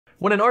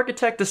When an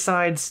architect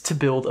decides to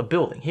build a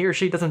building, he or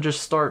she doesn't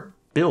just start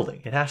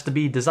building. It has to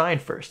be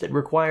designed first. It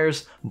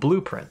requires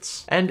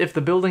blueprints. And if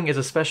the building is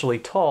especially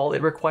tall,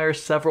 it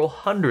requires several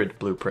hundred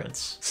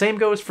blueprints. Same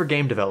goes for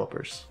game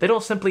developers. They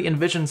don't simply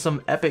envision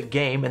some epic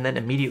game and then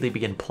immediately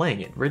begin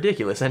playing it.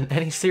 Ridiculous, and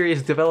any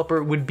serious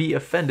developer would be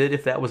offended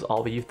if that was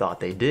all you thought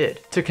they did.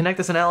 To connect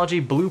this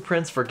analogy,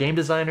 blueprints for game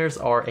designers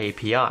are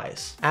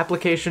APIs,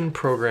 application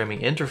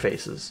programming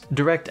interfaces.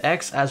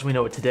 DirectX, as we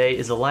know it today,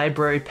 is a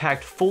library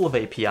packed full of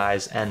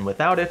APIs, and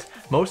without it,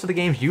 most of the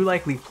games you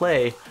likely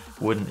play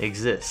wouldn't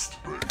exist.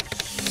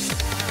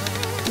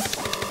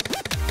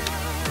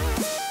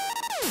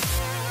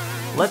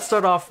 Let's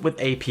start off with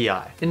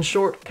API. In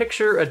short,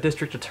 picture a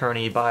district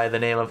attorney by the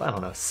name of, I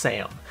don't know,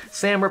 Sam.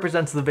 Sam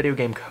represents the video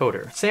game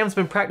coder. Sam's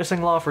been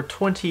practicing law for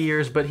 20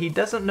 years, but he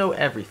doesn't know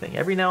everything.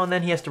 Every now and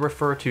then he has to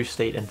refer to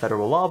state and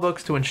federal law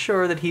books to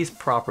ensure that he's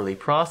properly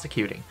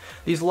prosecuting.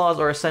 These laws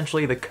are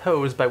essentially the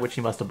codes by which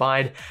he must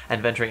abide,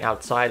 and venturing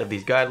outside of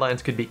these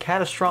guidelines could be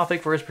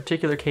catastrophic for his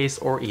particular case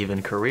or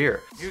even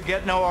career. You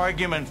get no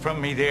argument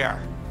from me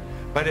there.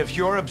 But if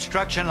your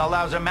obstruction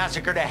allows a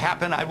massacre to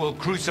happen, I will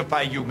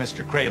crucify you,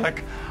 Mr.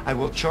 Kralik. I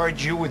will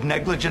charge you with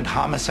negligent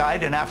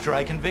homicide, and after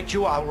I convict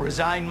you, I will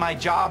resign my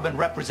job and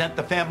represent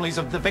the families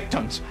of the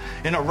victims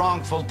in a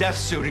wrongful death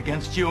suit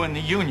against you and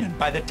the union.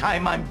 By the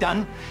time I'm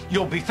done,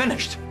 you'll be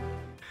finished.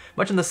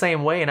 Much in the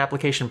same way, an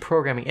application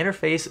programming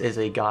interface is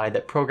a guide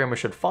that programmers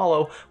should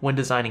follow when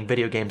designing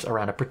video games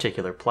around a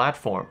particular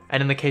platform.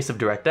 And in the case of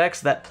DirectX,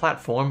 that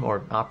platform,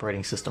 or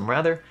operating system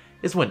rather,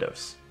 is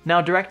Windows. Now,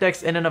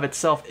 DirectX in and of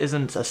itself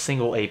isn't a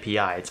single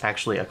API, it's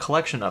actually a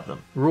collection of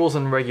them. Rules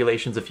and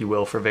regulations, if you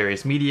will, for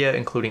various media,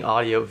 including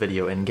audio,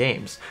 video, and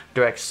games.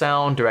 Direct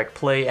Sound, Direct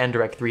Play, and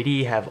Direct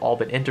 3D have all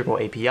been integral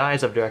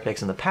APIs of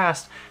DirectX in the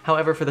past.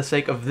 However, for the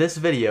sake of this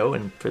video,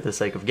 and for the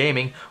sake of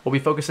gaming, we'll be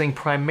focusing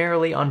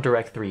primarily on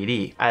Direct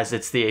 3D, as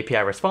it's the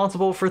API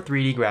responsible for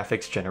 3D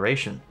graphics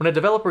generation. When a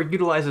developer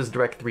utilizes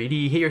Direct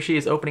 3D, he or she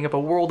is opening up a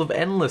world of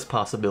endless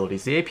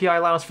possibilities. The API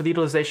allows for the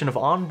utilization of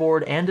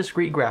onboard and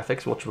discrete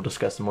graphics, which we'll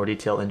discuss in more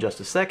detail in just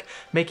a sec,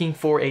 making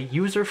for a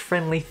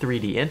user-friendly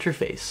 3D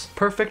interface.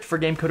 Perfect for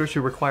game coders who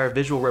require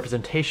visual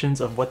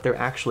representations of what they're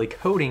actually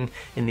coding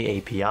in the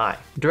API.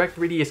 Direct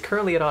 3D is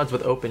currently at odds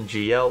with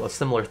OpenGL, a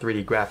similar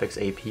 3D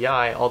graphics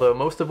API, although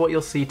most of what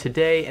you'll see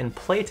today and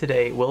play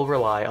today will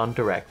rely on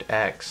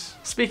DirectX.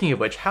 Speaking of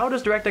which, how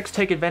does DirectX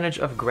take advantage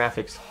of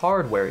graphics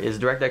hardware? Is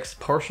DirectX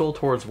partial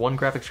towards one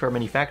graphics card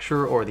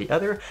manufacturer or the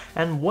other?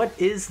 And what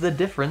is the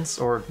difference,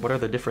 or what are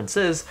the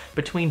differences,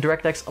 between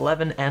DirectX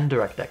 11 and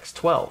DirectX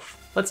 12?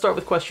 Let's start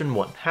with question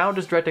 1. How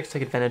does DirectX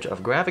take advantage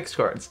of graphics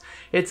cards?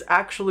 It's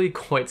actually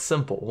quite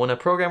simple. When a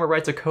programmer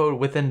writes a code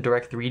within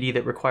Direct 3D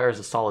that requires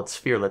a solid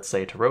sphere, let's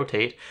say, to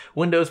rotate,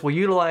 Windows will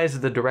utilize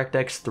the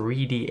DirectX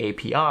 3D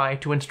API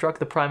to instruct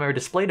the primary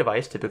display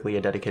device, typically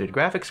a dedicated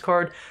graphics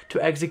card,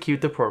 to execute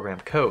the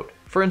programmed code.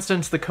 For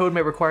instance, the code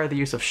may require the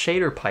use of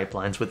shader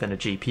pipelines within a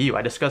GPU.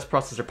 I discuss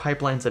processor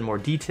pipelines in more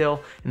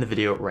detail in the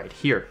video right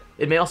here.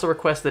 It may also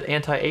request that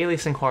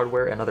anti-aliasing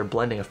hardware and other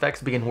blending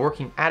effects begin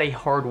working at a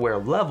hardware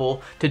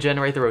level to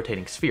generate the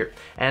rotating sphere.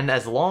 And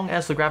as long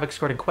as the graphics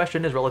card in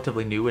question is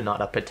relatively new and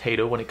not a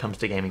potato when it comes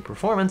to gaming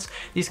performance,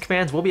 these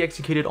commands will be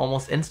executed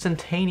almost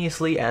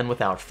instantaneously and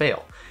without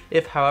fail.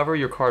 If, however,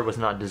 your card was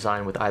not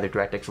designed with either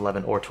DirectX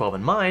 11 or 12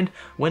 in mind,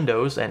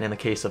 Windows, and in the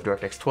case of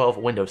DirectX 12,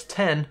 Windows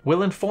 10,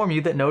 will inform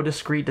you that no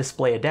discrete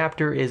display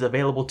adapter is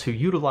available to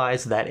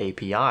utilize that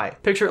API.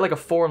 Picture it like a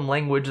foreign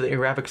language that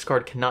your graphics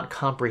card cannot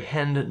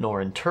comprehend nor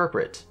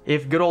interpret.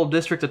 If good old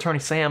District Attorney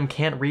Sam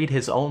can't read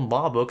his own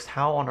law books,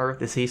 how on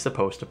earth is he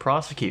supposed to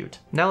prosecute?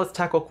 Now let's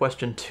tackle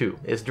question 2.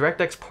 Is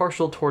DirectX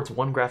partial towards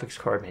one graphics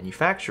card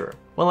manufacturer?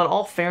 Well, in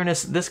all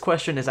fairness, this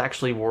question is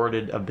actually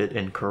worded a bit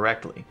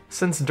incorrectly.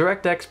 Since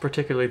DirectX,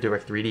 particularly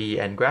Direct 3D,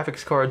 and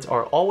graphics cards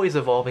are always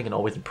evolving and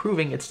always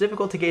improving, it's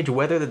difficult to gauge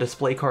whether the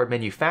display card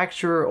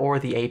manufacturer or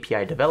the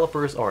API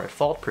developers are at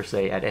fault per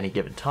se at any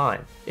given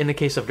time. In the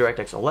case of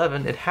DirectX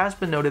 11, it has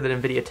been noted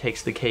that NVIDIA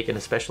takes the cake in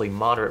especially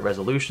moderate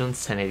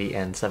resolutions, 1080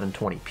 and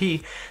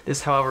 720p.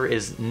 This, however,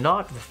 is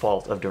not the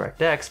fault of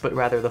DirectX, but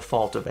rather the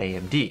fault of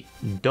AMD.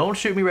 Don't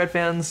shoot me, Red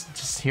fans,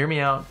 just hear me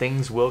out,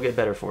 things will get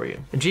better for you.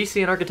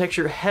 GCN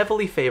architecture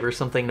heavily favors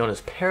something known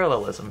as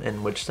parallelism,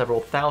 in which several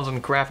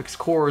thousand graphics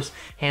cores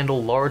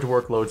handle large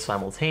workloads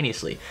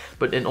simultaneously.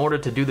 But in order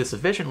to do this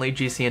efficiently,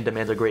 GCN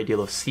demands a great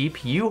deal of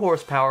CPU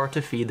horsepower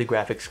to feed the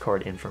graphics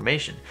card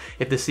information.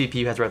 If the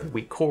CPU has rather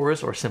weak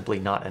cores, or simply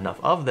not enough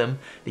of them,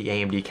 the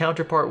AMD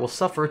counterpart will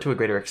suffer to a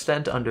greater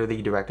extent under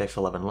the DirectX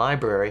 11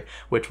 library,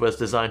 which was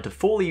designed to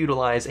fully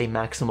utilize a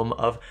maximum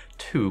of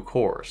 2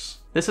 cores.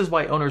 This is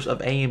why owners of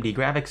AMD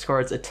graphics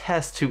cards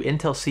attest to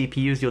Intel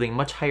CPUs yielding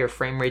much higher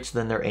frame rates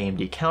than their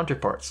AMD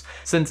counterparts.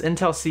 Since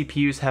Intel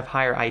CPUs have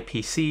higher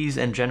IPCs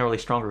and generally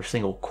stronger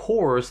single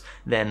cores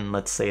than,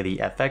 let's say, the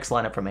FX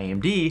lineup from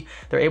AMD,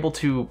 they're able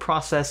to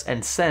process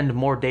and send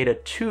more data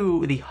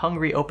to the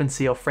hungry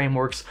OpenCL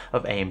frameworks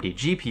of AMD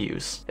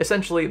GPUs.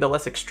 Essentially, the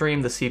less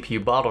extreme the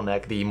CPU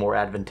bottleneck, the more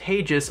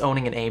advantageous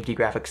owning an AMD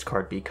graphics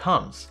card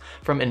becomes.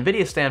 From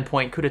NVIDIA's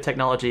standpoint, CUDA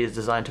technology is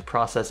designed to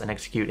process and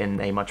execute in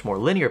a much more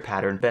linear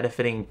pattern,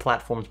 benefiting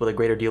platforms with a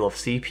greater deal of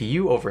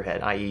CPU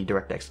overhead, i.e.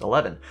 DirectX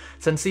 11.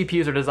 Since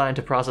CPUs are designed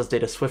to process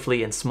data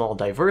swiftly in small,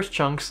 diverse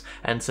chunks,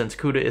 and since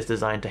CUDA is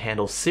designed to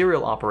handle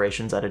serial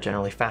operations at a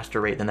generally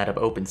faster rate than that of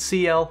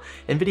OpenCL,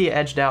 NVIDIA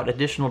edged out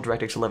additional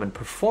DirectX 11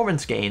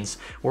 performance gains,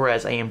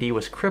 whereas AMD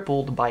was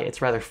crippled by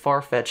its rather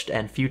far-fetched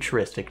and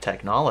futuristic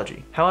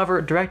technology.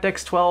 However,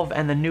 DirectX 12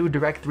 and the new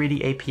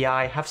Direct3D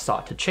API have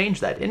sought to change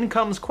that. In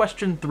comes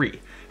question 3.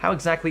 How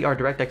exactly are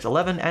DirectX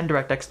 11 and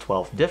DirectX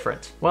 12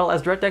 different? Well,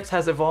 as DirectX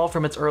has evolved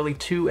from its early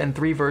 2 and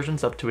 3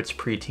 versions up to its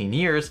pre-teen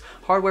years,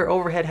 hardware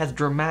overhead has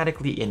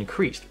dramatically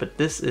increased, but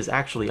this is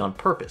actually on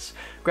purpose.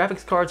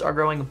 Graphics cards are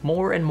growing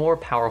more and more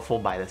powerful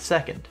by the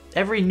second.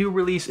 Every new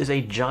release is a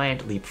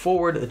giant leap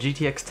forward. The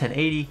GTX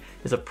 1080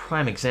 is a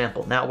prime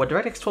example. Now, what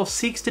DirectX 12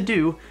 seeks to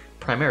do,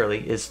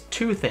 primarily, is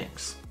two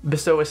things.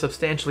 Bestow a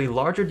substantially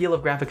larger deal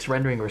of graphics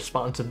rendering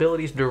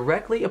responsibilities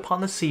directly upon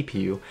the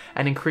CPU,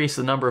 and increase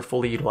the number of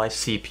fully utilized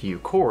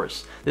CPU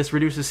cores. This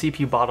reduces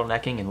CPU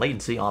bottlenecking and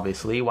latency,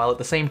 obviously, while at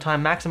the same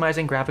time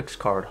maximizing graphics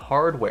card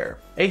hardware.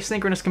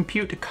 Asynchronous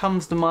compute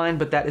comes to mind,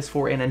 but that is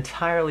for an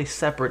entirely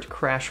separate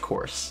crash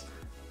course.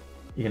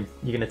 You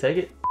gonna take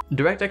it?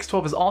 DirectX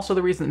 12 is also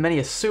the reason that many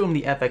assume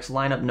the FX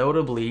lineup,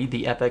 notably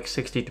the FX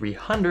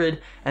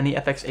 6300 and the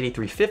FX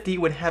 8350,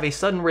 would have a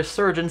sudden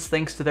resurgence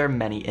thanks to their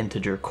many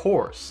integer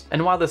cores.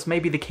 And while this may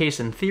be the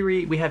case in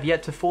theory, we have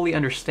yet to fully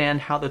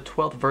understand how the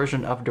 12th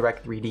version of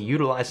Direct3D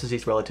utilizes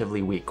these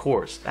relatively weak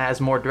cores.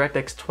 As more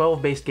DirectX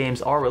 12 based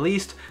games are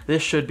released,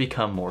 this should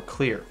become more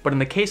clear. But in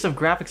the case of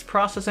graphics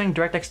processing,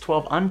 DirectX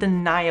 12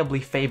 undeniably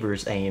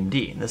favors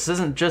AMD. This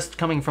isn't just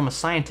coming from a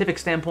scientific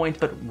standpoint,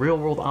 but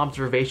real-world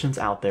observations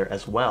out there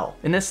as well.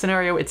 In this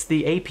scenario, it's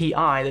the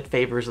API that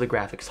favors the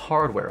graphics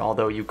hardware,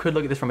 although you could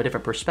look at this from a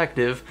different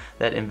perspective,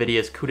 that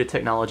NVIDIA's CUDA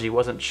technology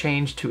wasn't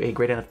changed to a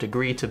great enough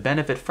degree to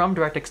benefit from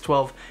DirectX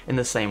 12 in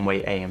the same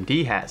way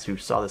AMD has, who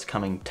saw this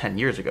coming 10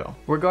 years ago.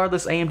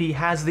 Regardless, AMD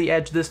has the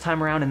edge this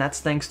time around, and that's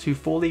thanks to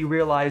fully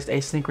realized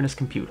asynchronous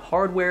compute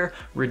hardware,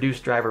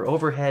 reduced driver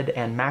overhead,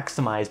 and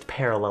maximized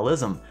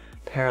parallelism.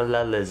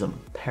 Parallelism.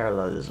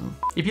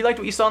 If you liked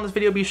what you saw in this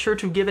video, be sure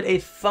to give it a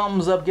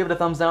thumbs up, give it a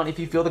thumbs down if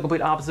you feel the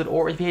complete opposite,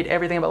 or if you hate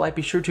everything about life,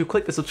 be sure to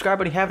click the subscribe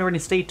button if you haven't already.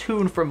 Stay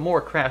tuned for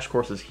more crash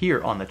courses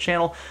here on the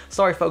channel.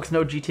 Sorry folks,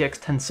 no GTX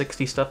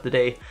 1060 stuff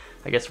today.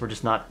 I guess we're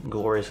just not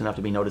glorious enough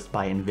to be noticed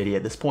by NVIDIA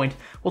at this point.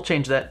 We'll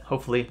change that,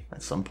 hopefully,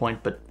 at some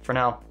point, but for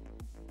now,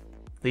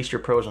 at least you're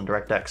pros on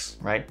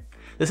DirectX, right?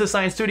 This is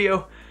Science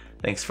Studio.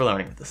 Thanks for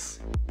learning with us.